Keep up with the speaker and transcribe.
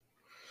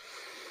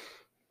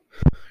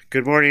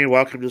Good morning and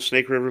welcome to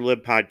Snake River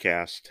Lib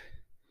podcast.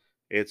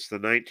 It's the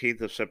 19th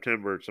of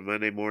September. It's a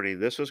Monday morning.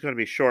 This is going to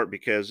be short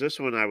because this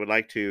one I would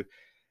like to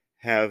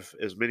have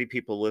as many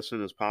people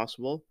listen as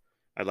possible.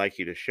 I'd like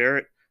you to share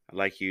it. I'd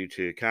like you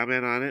to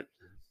comment on it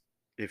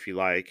if you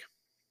like,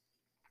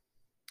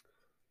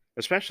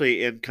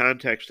 especially in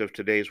context of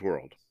today's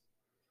world.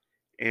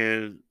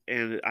 And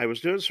I was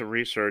doing some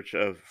research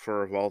of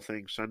all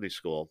things Sunday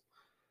school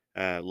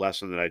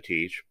lesson that I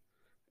teach,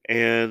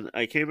 and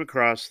I came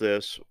across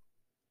this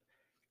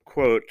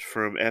quote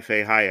from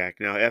F.A. Hayek.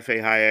 Now, F.A.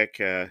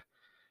 Hayek,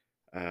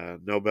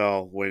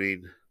 Nobel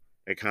winning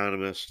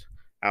economist,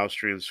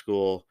 Austrian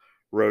school,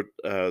 wrote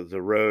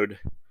The Road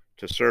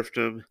to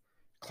Serfdom,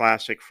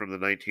 classic from the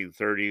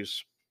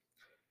 1930s,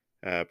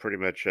 pretty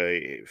much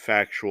a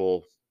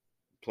factual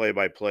play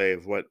by play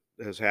of what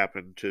has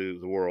happened to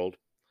the world.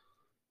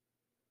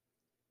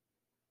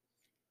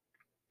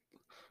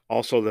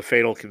 Also, The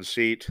Fatal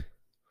Conceit,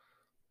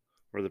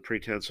 or The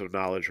Pretense of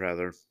Knowledge,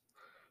 rather,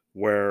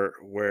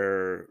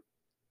 where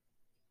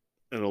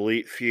an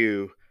elite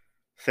few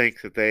think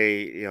that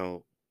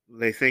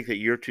they think that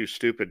you're too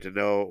stupid to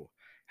know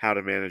how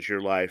to manage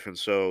your life, and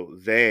so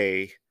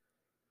they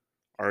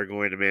are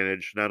going to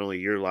manage not only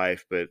your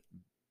life but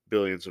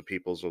billions of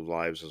people's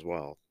lives as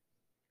well.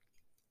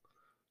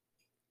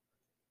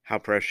 How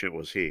prescient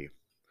was he?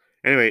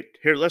 Anyway,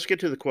 here, let's get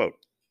to the quote.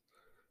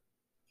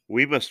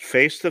 We must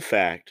face the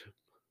fact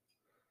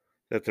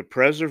that the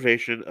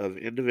preservation of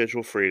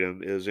individual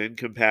freedom is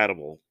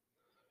incompatible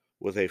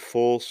with a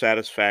full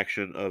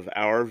satisfaction of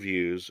our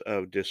views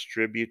of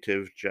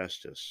distributive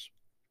justice.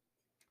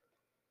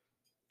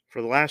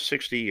 For the last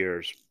 60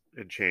 years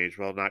and change,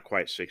 well, not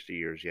quite 60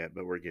 years yet,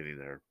 but we're getting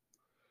there,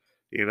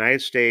 the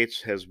United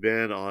States has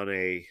been on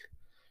a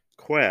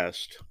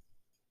quest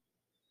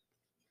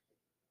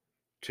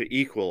to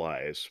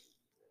equalize,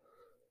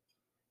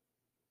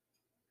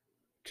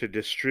 to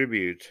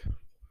distribute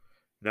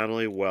not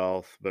only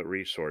wealth but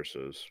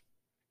resources.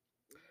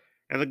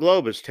 And the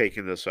globe is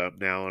taking this up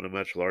now on a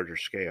much larger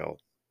scale,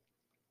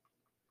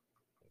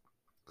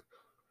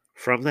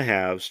 from the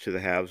haves to the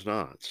have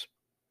nots.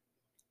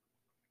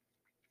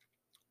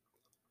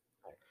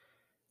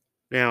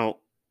 Now,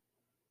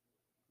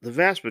 the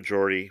vast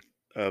majority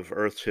of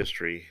Earth's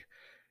history,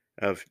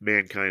 of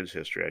mankind's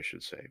history, I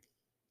should say,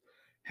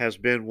 has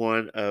been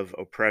one of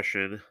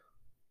oppression,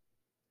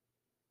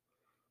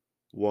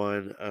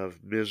 one of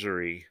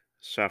misery,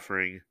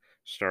 suffering,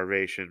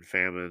 starvation,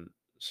 famine,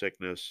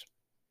 sickness,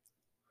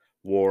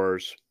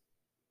 wars,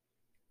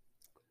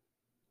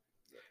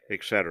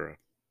 etc.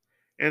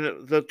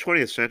 And the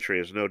 20th century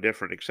is no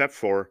different, except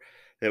for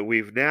that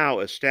we've now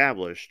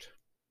established,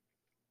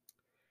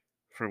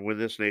 from when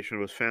this nation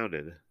was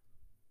founded,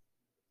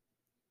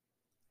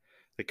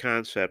 the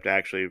concept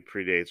actually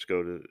predates,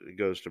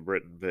 goes to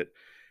Britain, but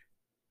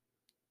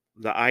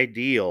the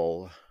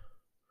ideal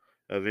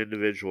of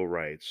individual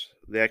rights,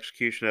 the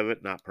execution of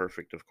it, not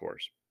perfect, of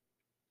course,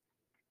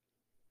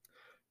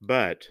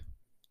 but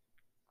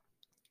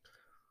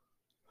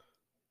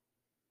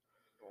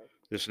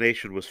this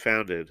nation was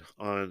founded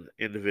on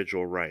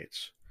individual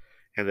rights,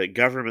 and that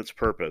government's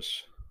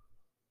purpose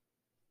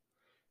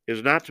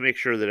is not to make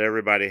sure that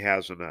everybody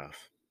has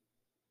enough.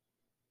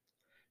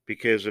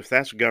 Because if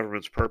that's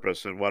government's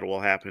purpose, then what will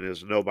happen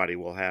is nobody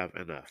will have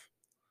enough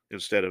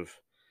instead of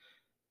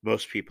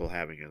most people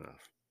having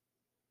enough.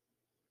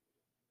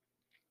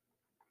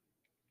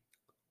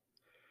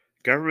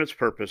 Government's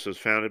purpose is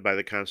founded by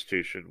the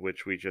Constitution,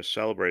 which we just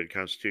celebrated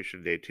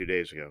Constitution Day 2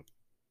 days ago.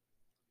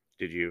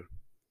 Did you?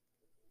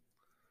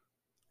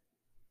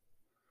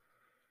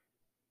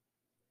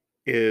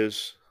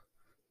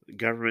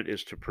 Government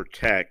is to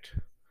protect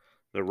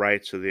the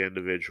rights of the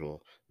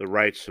individual, the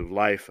rights of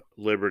life,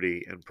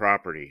 liberty, and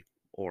property,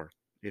 or,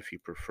 if you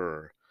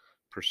prefer,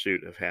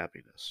 pursuit of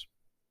happiness.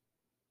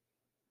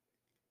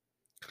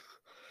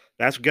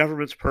 That's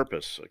government's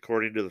purpose,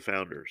 according to the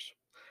founders.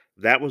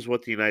 That was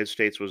what the United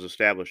States was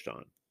established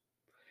on.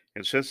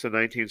 And since the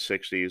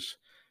 1960s,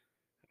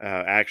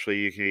 actually,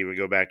 you can even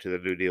go back to the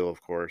New Deal,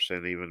 of course,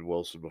 and even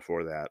Wilson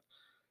before that,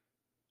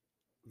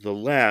 the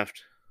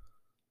left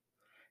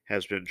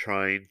has been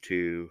trying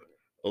to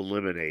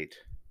eliminate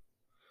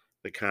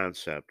the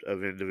concept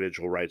of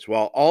individual rights,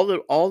 while all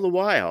the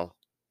while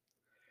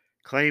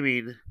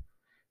claiming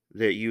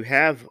that you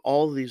have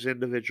all these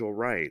individual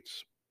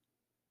rights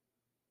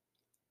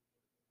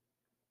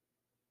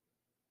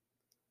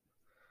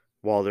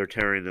while they're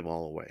tearing them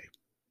all away.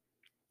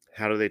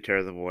 How do they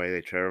tear them away?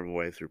 They tear them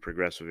away through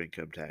progressive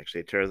income tax.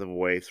 They tear them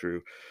away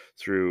through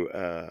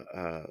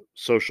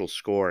social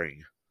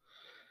scoring.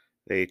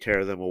 They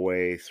tear them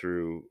away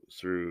through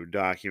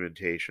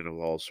documentation of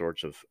all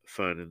sorts of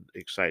fun and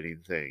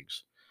exciting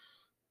things.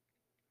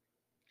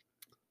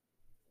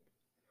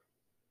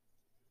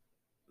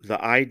 The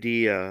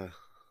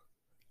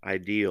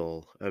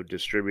ideal of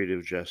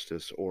distributive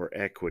justice or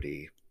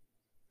equity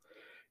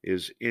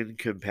is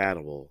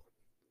incompatible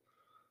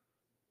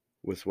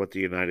with what the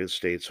United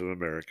States of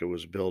America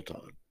was built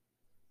on.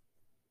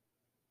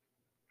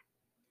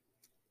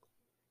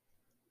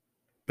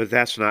 But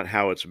that's not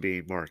how it's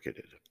being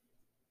marketed.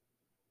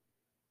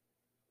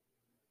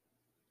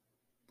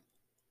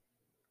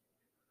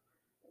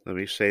 Let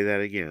me say that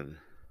again.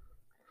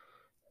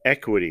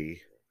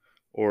 Equity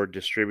or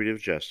distributive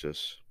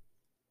justice,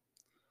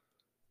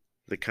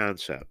 the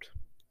concept,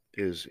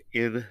 is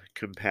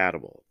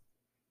incompatible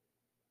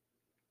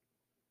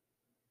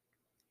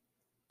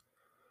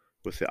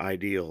with the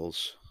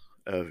ideals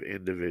of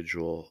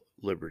individual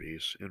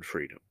liberties and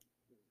freedom.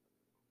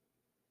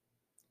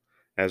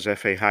 As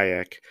F.A.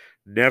 Hayek,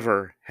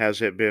 never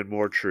has it been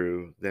more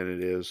true than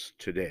it is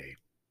today.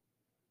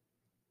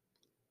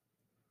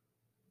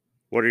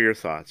 What are your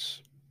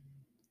thoughts?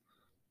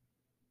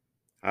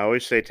 I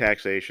always say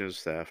taxation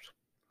is theft.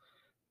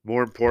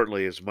 More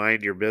importantly, is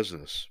mind your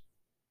business.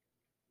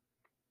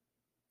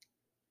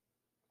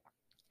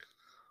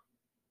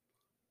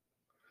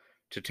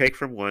 To take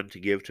from one to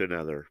give to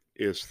another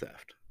is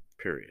theft,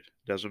 period.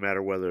 Doesn't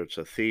matter whether it's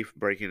a thief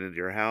breaking into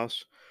your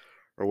house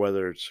or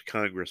whether it's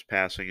Congress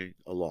passing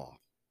a law.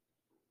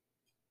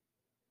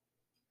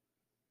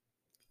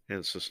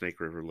 Hence the Snake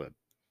River Lib.